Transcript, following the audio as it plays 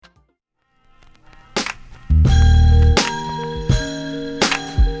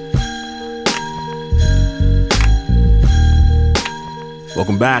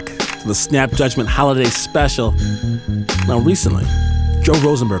Welcome back to the Snap Judgment Holiday Special. Now, recently, Joe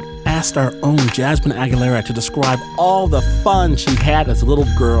Rosenberg asked our own Jazmin Aguilera to describe all the fun she had as a little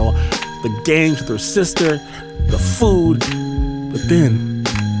girl, the games with her sister, the food. But then,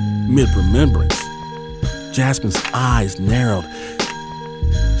 mid-remembrance, Jasmine's eyes narrowed.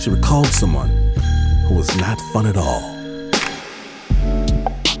 She recalled someone who was not fun at all.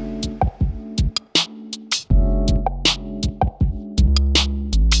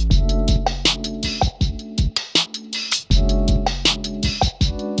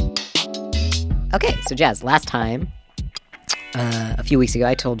 Okay, so Jazz, last time, a few weeks ago,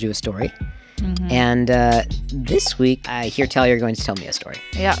 I told you a story. Mm-hmm. And this week, I hear tell you're going to tell me a story.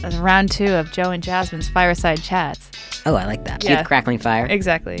 Yeah, round 2 of Joe and Jasmine's fireside chats. Oh, I like that. Yeah. Cute crackling fire.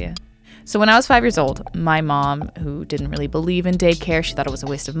 Exactly, yeah. So when I was 5 years old, my mom, who didn't really believe in daycare, she thought it was a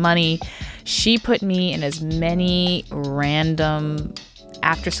waste of money, she put me in as many random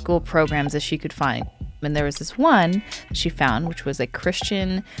after-school programs as she could find. And there was this one she found, which was a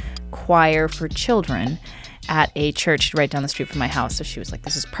Christian choir for children at a church right down the street from my house. So she was like,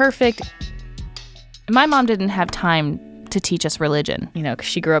 this is perfect. And my mom didn't have time to teach us religion, because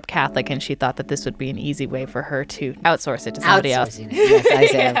she grew up Catholic and she thought that this would be an easy way for her to outsource it to somebody else. Yes, I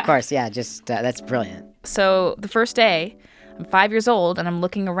say, yeah. Of course, yeah, just that's brilliant. So the first day, I'm 5 years old and I'm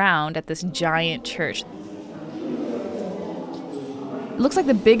looking around at this giant church. It looks like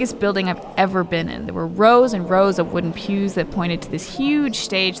the biggest building I've ever been in. There were rows and rows of wooden pews that pointed to this huge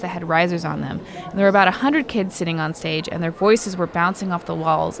stage that had risers on them. And there were about 100 kids sitting on stage, and their voices were bouncing off the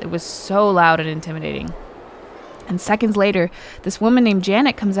walls. It was so loud and intimidating. And seconds later, this woman named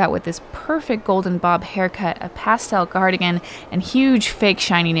Janet comes out with this perfect golden bob haircut, a pastel cardigan, and huge fake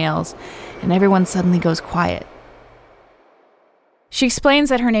shiny nails. And everyone suddenly goes quiet. She explains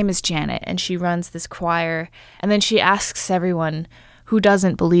that her name is Janet, and she runs this choir. And then she asks everyone who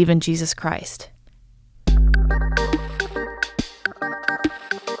doesn't believe in Jesus Christ.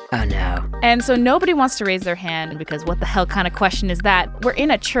 Oh, no. And so nobody wants to raise their hand because what the hell kind of question is that? We're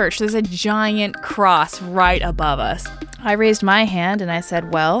in a church. There's a giant cross right above us. I raised my hand and I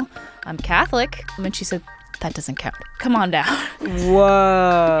said, well, I'm Catholic. And she said, that doesn't count. Come on down.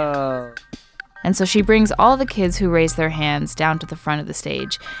 Whoa. And so she brings all the kids who raised their hands down to the front of the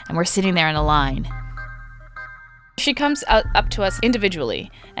stage, and we're sitting there in a line. She comes up to us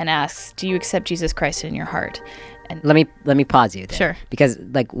individually and asks, do you accept Jesus Christ in your heart? And Let me pause you there. Sure. Because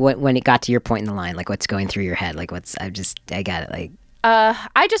when it got to your point in the line, what's going through your head? I got it.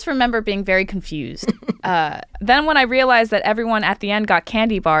 I just remember being very confused. Then when I realized that everyone at the end got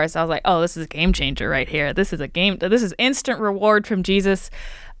candy bars, I was like, oh, this is a game changer right here. This is instant reward from Jesus.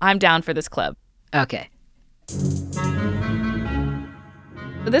 I'm down for this club. Okay.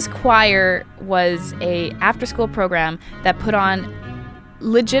 This choir was a after-school program that put on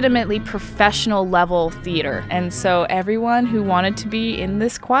legitimately professional level theater. And so everyone who wanted to be in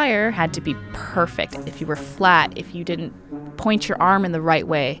this choir had to be perfect. If you were flat, if you didn't point your arm in the right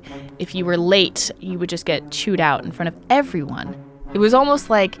way, if you were late, you would just get chewed out in front of everyone. It was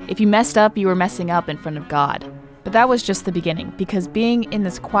almost like if you messed up, you were messing up in front of God. But that was just the beginning, because being in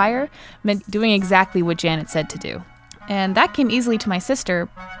this choir meant doing exactly what Janet said to do. And that came easily to my sister,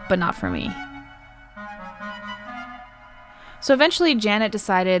 but not for me. So eventually Janet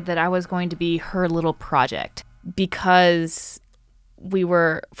decided that I was going to be her little project, because we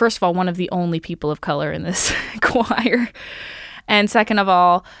were, first of all, one of the only people of color in this choir. And second of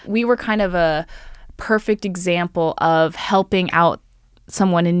all, we were kind of a perfect example of helping out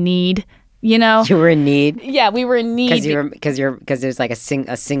someone in need. You were in need. Yeah, we were in need because there's like a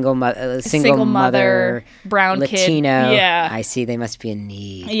single mother, brown Latino. Kid. Yeah, I see. They must be in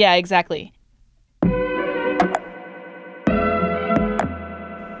need. Yeah, exactly.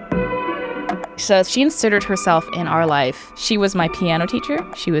 So she inserted herself in our life. She was my piano teacher.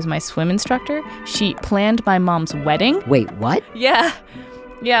 She was my swim instructor. She planned my mom's wedding. Wait, what? Yeah.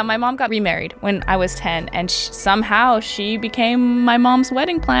 Yeah, my mom got remarried when I was 10, and somehow she became my mom's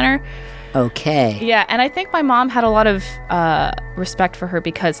wedding planner. Okay. Yeah, and I think my mom had a lot of respect for her,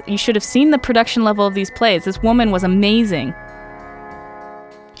 because you should have seen the production level of these plays. This woman was amazing.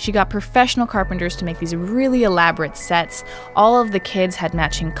 She got professional carpenters to make these really elaborate sets. All of the kids had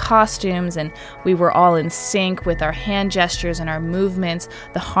matching costumes, and we were all in sync with our hand gestures and our movements.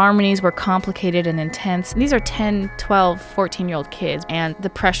 The harmonies were complicated and intense. These are 10, 12, 14-year-old kids, and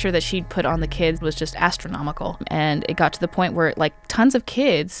the pressure that she'd put on the kids was just astronomical. And it got to the point where, tons of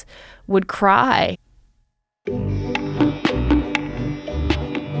kids would cry.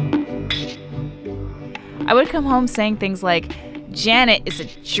 I would come home saying things like, Janet is a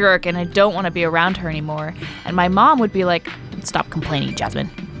jerk and I don't want to be around her anymore. And my mom would be like, Stop complaining, Jazmin.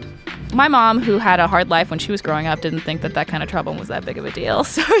 My mom, who had a hard life when she was growing up, didn't think that kind of trouble was that big of a deal.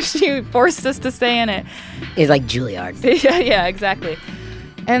 So she forced us to stay in it. It's like Juilliard. Yeah, exactly.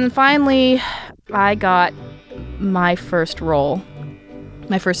 And finally, I got my first role,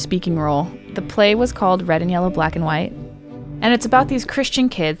 my first speaking role. The play was called Red and Yellow, Black and White. And it's about these Christian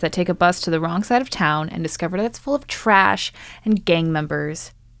kids that take a bus to the wrong side of town and discover that it's full of trash and gang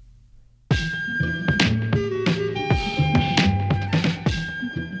members.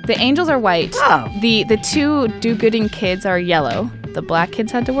 The angels are white. Oh. The two do-gooding kids are yellow. The black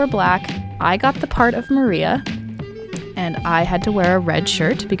kids had to wear black. I got the part of Maria, and I had to wear a red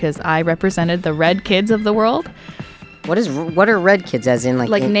shirt because I represented the red kids of the world. What are red kids, as in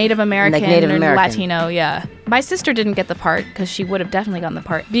like Native American, like Native or American. Latino? Yeah. My sister didn't get the part because she would have definitely gotten the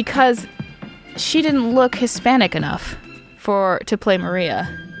part because she didn't look Hispanic enough to play Maria.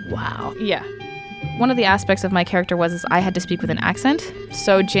 Wow. Yeah. One of the aspects of my character was I had to speak with an accent.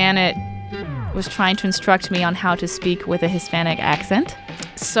 So Janet was trying to instruct me on how to speak with a Hispanic accent.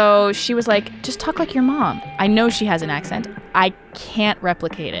 So she was like, just talk like your mom. I know she has an accent. I can't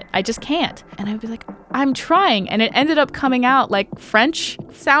replicate it. I just can't. And I would be like, I'm trying. And it ended up coming out like French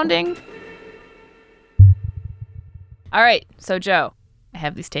sounding. All right. So Joe, I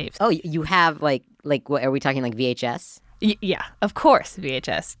have these tapes. Oh, you have like what are we talking, like VHS? Yeah, of course,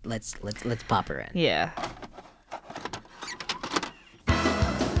 VHS. Let's pop her in. Yeah.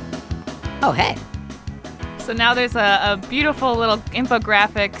 Oh, hey. So now there's a beautiful little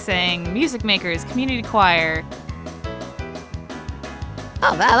infographic saying music makers, community choir.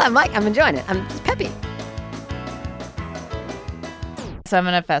 Oh, I'm enjoying it. I'm just peppy. So I'm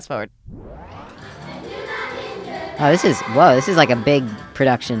gonna fast forward. Oh, this is like a big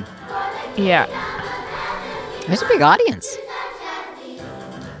production. Yeah. There's a big audience.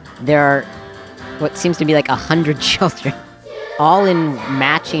 There are what seems to be like 100 children, all in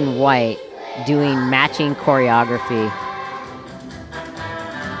matching white, doing matching choreography.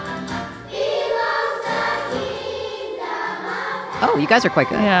 Oh, you guys are quite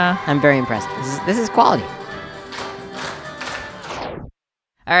good. Yeah. I'm very impressed. This is quality.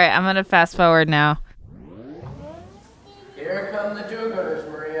 All right, I'm gonna fast forward now. Here come the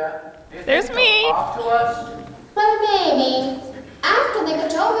do-gooders, Maria. There's me. Off to us. But baby, after they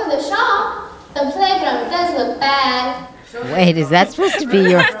got over the shop, the playground does look bad. Wait, is that supposed to be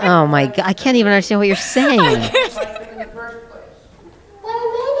your... Oh my God, I can't even understand what you're saying. Well, maybe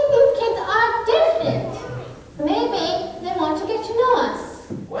these kids are different. Maybe they want to get to know us.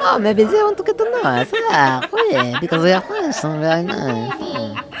 Oh, maybe they want to get to know us. Ah, really? Because we are friends and very nice.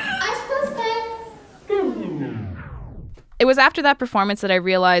 Maybe. I still say It was after that performance that I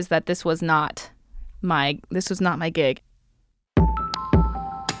realized that this was not my gig.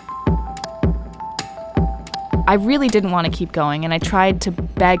 I really didn't want to keep going, and I tried to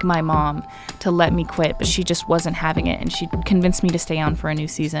beg my mom to let me quit, but she just wasn't having it, and she convinced me to stay on for a new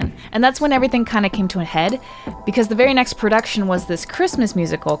season. And that's when everything kind of came to a head, because the very next production was this Christmas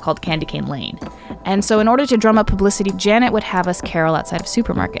musical called Candy Cane Lane. And so in order to drum up publicity, Janet would have us carol outside of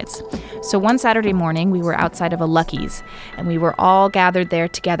supermarkets. So one Saturday morning, we were outside of a Lucky's, and we were all gathered there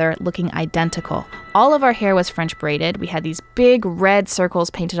together looking identical. All of our hair was French braided. We had these big red circles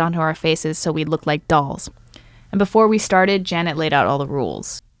painted onto our faces so we looked like dolls. And before we started, Janet laid out all the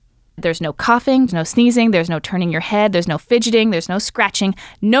rules. There's no coughing, there's no sneezing, there's no turning your head, there's no fidgeting, there's no scratching,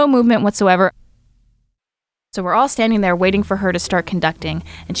 no movement whatsoever. So we're all standing there waiting for her to start conducting,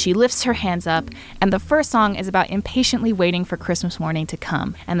 and she lifts her hands up, and the first song is about impatiently waiting for Christmas morning to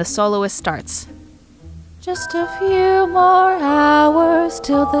come, and the soloist starts. Just a few more hours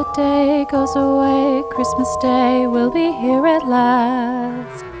till the day goes away, Christmas Day will be here at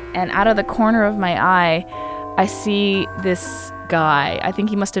last. And out of the corner of my eye, I see this guy. I think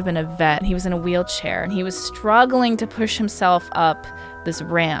he must have been a vet. He was in a wheelchair, and he was struggling to push himself up this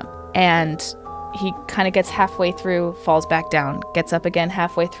ramp. And he kind of gets halfway through, falls back down, gets up again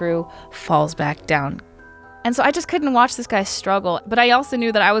halfway through, falls back down. And so I just couldn't watch this guy struggle. But I also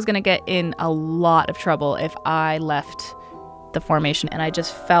knew that I was going to get in a lot of trouble if I left the formation. And I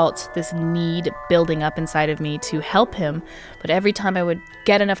just felt this need building up inside of me to help him. But every time I would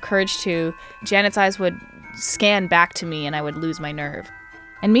get enough courage to, Janet's eyes would scan back to me and I would lose my nerve.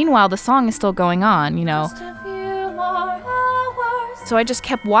 And meanwhile, the song is still going on, you know. Just a few more hours. So I just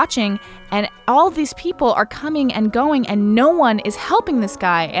kept watching, and all these people are coming and going, and no one is helping this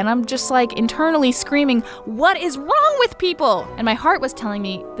guy. And I'm just like internally screaming, what is wrong with people? And my heart was telling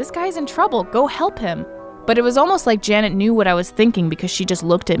me, this guy's in trouble, go help him. But it was almost like Janet knew what I was thinking because she just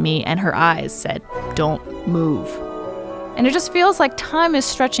looked at me and her eyes said, don't move. And it just feels like time is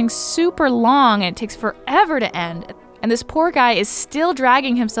stretching super long and it takes forever to end. And this poor guy is still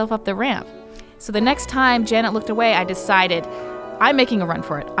dragging himself up the ramp. So the next time Janet looked away, I decided, I'm making a run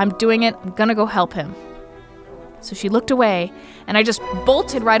for it. I'm doing it. I'm gonna go help him. So she looked away, and I just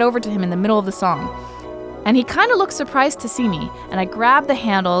bolted right over to him in the middle of the song. And he kind of looked surprised to see me, and I grabbed the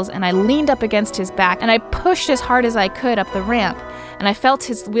handles, and I leaned up against his back, and I pushed as hard as I could up the ramp. And I felt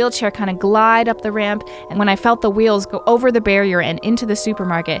his wheelchair kind of glide up the ramp, and when I felt the wheels go over the barrier and into the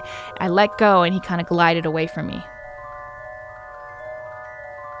supermarket, I let go, and he kind of glided away from me.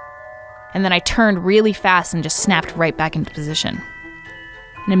 And then I turned really fast and just snapped right back into position.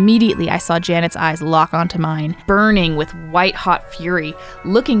 And immediately I saw Janet's eyes lock onto mine, burning with white-hot fury,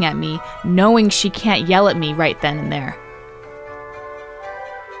 looking at me, knowing she can't yell at me right then and there.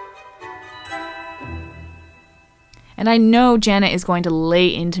 And I know Janet is going to lay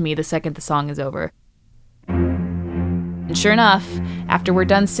into me the second the song is over. And sure enough, after we're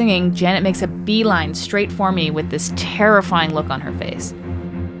done singing, Janet makes a beeline straight for me with this terrifying look on her face.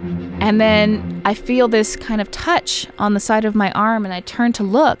 And then I feel this kind of touch on the side of my arm, and I turn to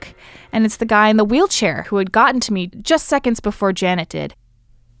look, and it's the guy in the wheelchair who had gotten to me just seconds before Janet did.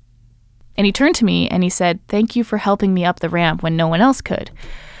 And he turned to me and he said, "Thank you for helping me up the ramp when no one else could.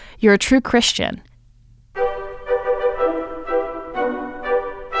 You're a true Christian."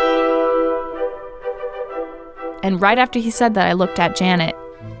 And right after he said that, I looked at Janet.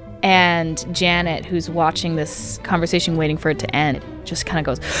 And Janet, who's watching this conversation waiting for it to end, just kind of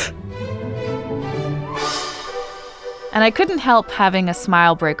goes... And I couldn't help having a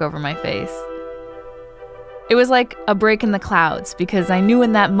smile break over my face. It was like a break in the clouds, because I knew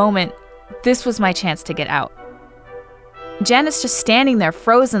in that moment, this was my chance to get out. Janet's just standing there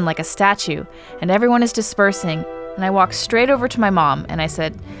frozen like a statue, and everyone is dispersing, and I walked straight over to my mom, and I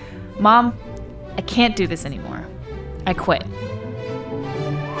said, "Mom, I can't do this anymore. I quit."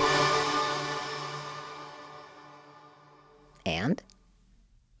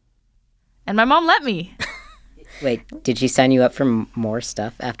 And my mom let me. Wait, did she sign you up for more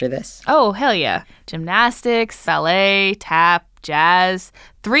stuff after this? Oh, hell yeah. Gymnastics, ballet, tap, jazz,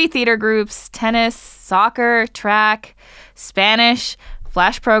 3 theater groups, tennis, soccer, track, Spanish,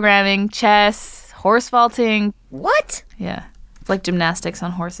 flash programming, chess, horse vaulting. What? Yeah, it's like gymnastics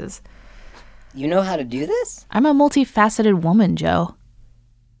on horses. You know how to do this? I'm a multifaceted woman, Joe.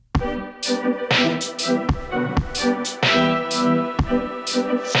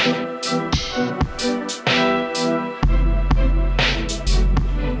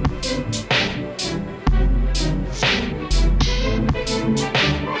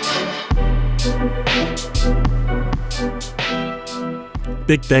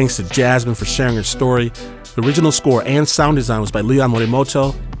 Big thanks to Jazmin for sharing her story. The original score and sound design was by Leon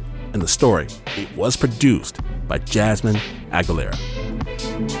Morimoto, and the story, it was produced by Jazmin Aguilera.